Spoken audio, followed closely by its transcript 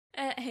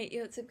Hey,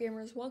 what's up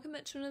gamers, welcome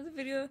back to another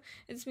video.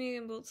 It's me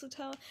again,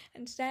 Bultsatel,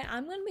 and today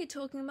I'm going to be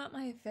talking about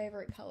my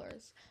favorite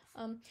colors.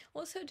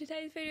 Also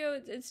today's video,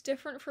 it's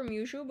different from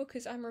usual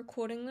because I'm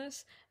recording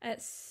this at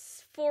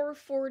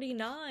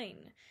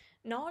 4:49,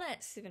 not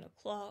at 7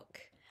 o'clock.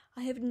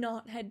 I have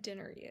not had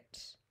dinner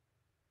yet,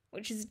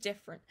 which is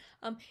different.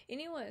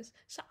 Anyways,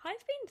 so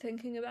I've been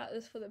thinking about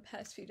this for the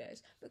past few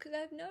days because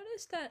I've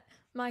noticed that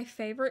my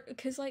favorite,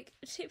 because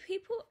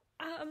people,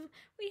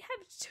 we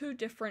have two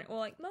different, or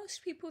like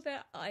most people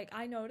that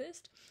I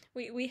noticed,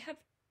 we have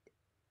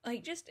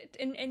like just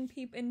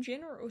in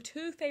general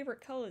two favorite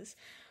colors.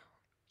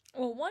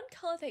 Well, one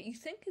color that you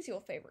think is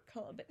your favorite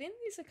color, but then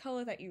there's a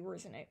color that you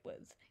resonate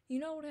with. You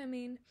know what I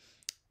mean?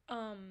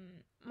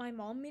 My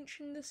mom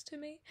mentioned this to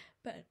me,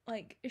 but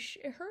like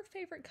her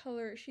favorite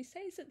color, she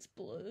says it's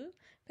blue,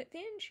 but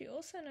then she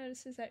also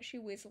notices that she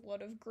wears a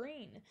lot of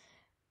green,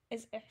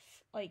 as if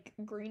like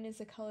green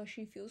is a color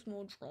she feels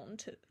more drawn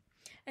to.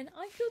 And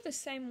I feel the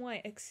same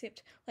way,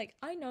 except like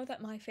I know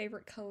that my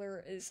favorite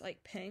color is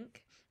like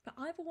pink, but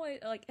I've always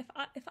like if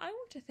I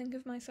were to think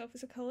of myself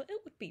as a color,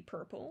 it would be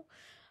purple.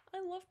 I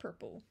love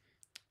purple.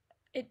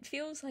 It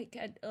feels like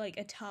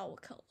a tower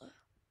color.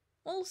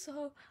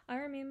 Also, I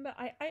remember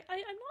I'm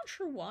not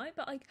sure why,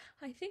 but like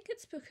I think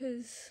it's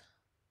because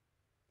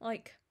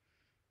like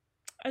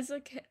as a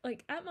kid,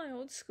 like at my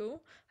old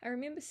school, I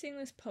remember seeing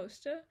this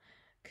poster.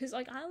 Because,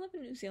 like, I live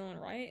in New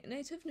Zealand, right?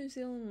 Native New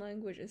Zealand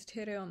language is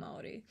Te Reo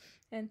Māori.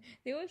 And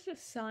there was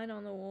this sign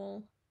on the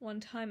wall one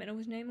time, and it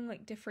was naming,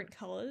 like, different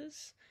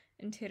colours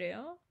in Te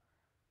Reo.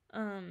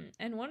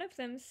 And one of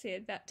them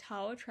said that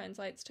tawa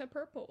translates to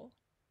purple.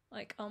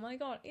 Like, oh my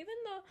god. Even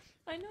though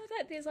I know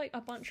that there's, like, a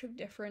bunch of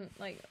different,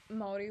 like,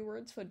 Māori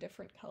words for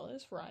different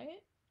colours,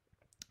 right?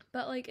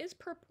 But, like, is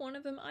purple one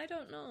of them? I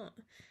don't know.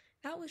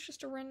 That was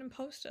just a random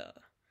poster.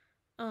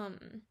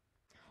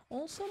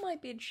 Also, my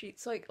bed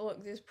sheets, like,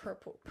 look, there's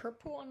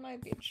purple on my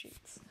bed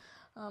sheets.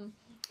 Oh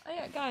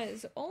yeah,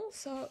 guys,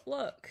 also,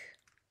 look,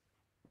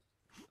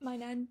 my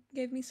nan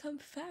gave me some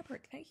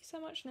fabric. Thank you so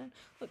much, Nan.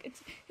 Look,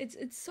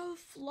 it's so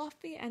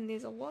fluffy, and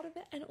there's a lot of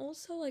it, and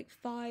also, like,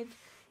 5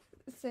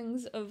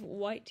 things of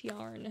white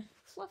yarn,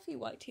 fluffy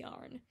white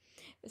yarn.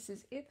 This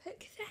is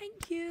epic,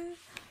 thank you.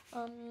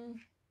 Oh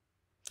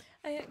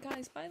yeah,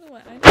 guys, by the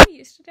way, I know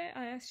yesterday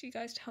I asked you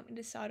guys to help me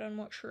decide on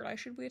what shirt I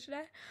should wear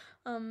today.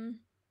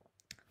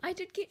 I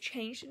did get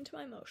changed into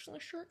my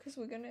motionless shirt because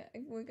we're gonna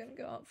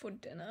go out for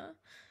dinner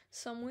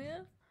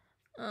somewhere.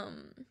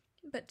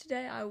 But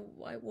today I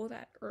wore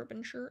that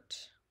urban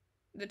shirt,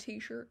 the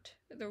t-shirt,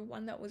 the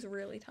one that was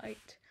really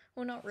tight.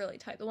 Well, not really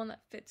tight, the one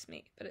that fits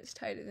me, but it's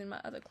tighter than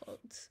my other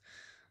clothes.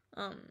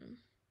 And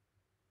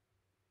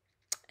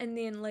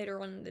then later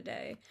on in the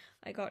day,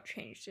 I got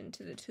changed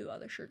into the 2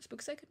 other shirts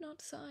because I could not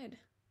decide.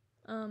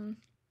 And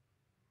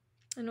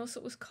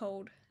also it was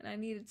cold, and I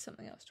needed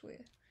something else to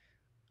wear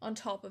on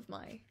top of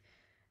my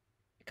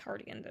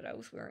cardigan that I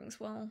was wearing as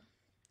well.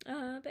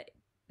 But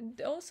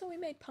also we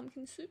made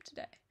pumpkin soup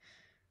today.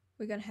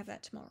 We're gonna have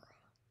that tomorrow.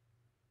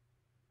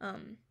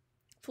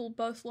 For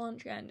both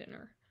lunch and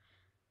dinner.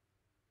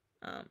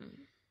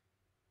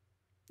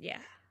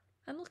 Yeah.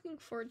 I'm looking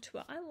forward to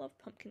it. I love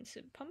pumpkin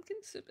soup.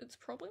 Pumpkin soup, it's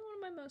probably one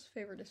of my most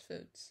favorite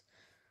foods.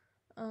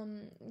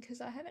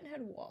 Because I haven't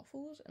had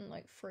waffles in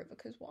like forever,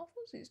 because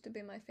waffles used to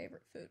be my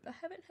favorite food, but I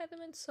haven't had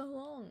them in so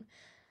long.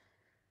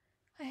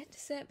 I had to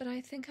say it, but I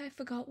think I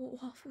forgot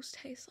what waffles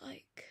taste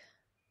like.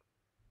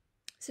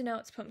 So now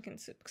it's pumpkin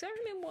soup, because I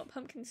remember what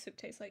pumpkin soup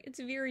tastes like. It's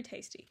very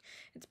tasty.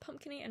 It's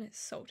pumpkiny and it's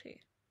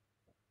salty.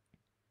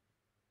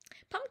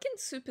 Pumpkin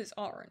soup is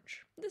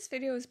orange. This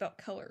video is about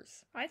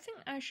colors. I think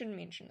I should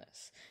mention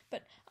this,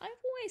 but I've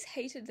always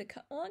hated the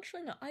color. Well,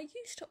 actually, no, I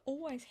used to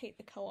always hate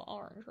the color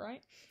orange,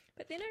 right?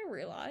 But then I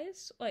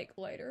realized, like,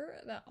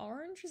 later, that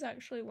orange is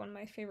actually one of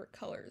my favorite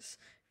colors.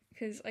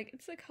 Because, like,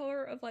 it's the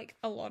color of, like,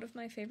 a lot of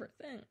my favorite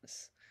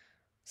things.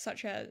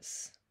 Such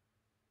as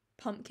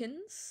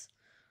pumpkins,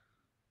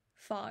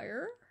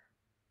 fire,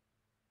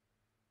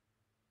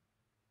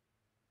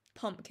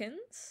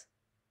 pumpkins,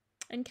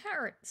 and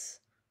carrots.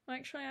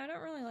 Actually, I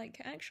don't really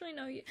like, actually,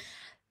 no,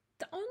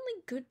 the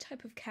only good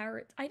type of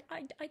carrots, I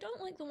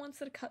don't like the ones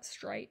that are cut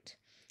straight,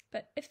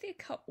 but if they're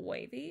cut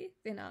wavy,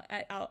 then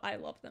I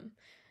love them.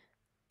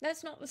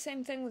 That's not the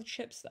same thing with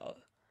chips,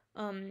 though.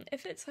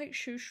 If it's like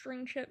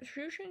shoestring chips,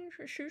 shoestring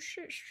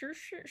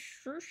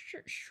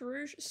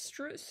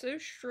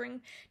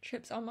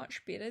chips are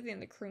much better than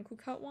the crinkle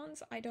cut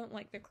ones. I don't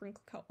like the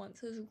crinkle cut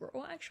ones as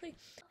well. Actually,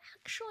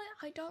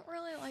 I don't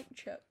really like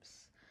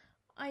chips.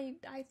 I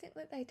think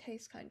that they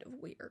taste kind of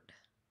weird.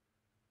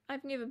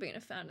 I've never been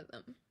a fan of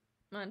them.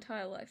 My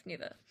entire life,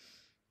 never.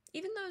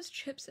 Even those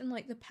chips in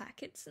like the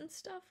packets and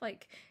stuff,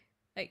 like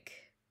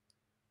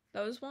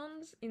those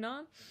ones, you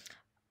know?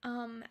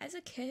 As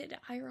a kid,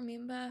 I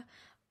remember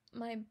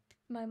my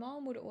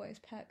mom would always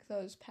pack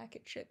those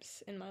packet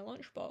chips in my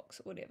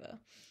lunchbox or whatever.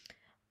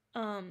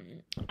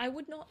 I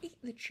would not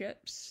eat the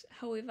chips,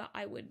 however,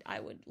 I would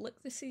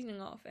lick the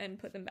seasoning off and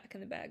put them back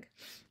in the bag,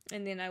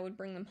 and then I would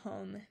bring them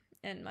home,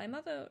 and my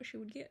mother, she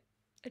would get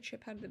a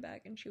chip out of the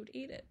bag and she would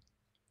eat it.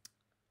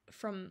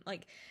 from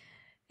like,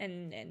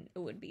 and it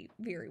would be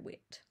very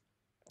wet.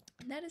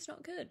 And that is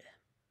not good.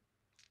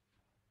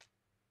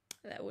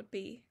 That would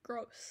be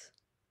gross.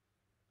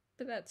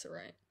 But that's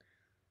alright.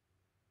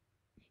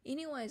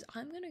 Anyways,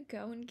 I'm gonna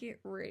go and get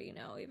ready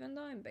now, even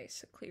though I'm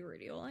basically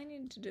ready. All I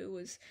need to do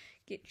was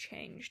get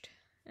changed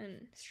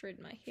and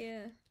straighten my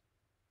hair.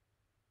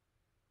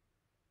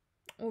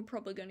 We're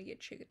probably gonna get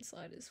chicken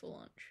sliders for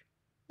lunch.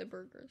 The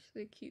burgers,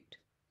 they're cute.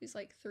 These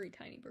like 3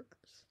 tiny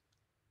burgers.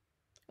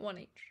 1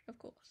 each, of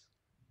course.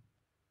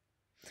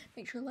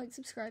 Make sure to like,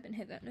 subscribe, and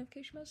hit that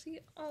notification bell so you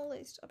get all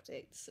latest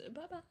updates.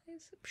 Bye bye.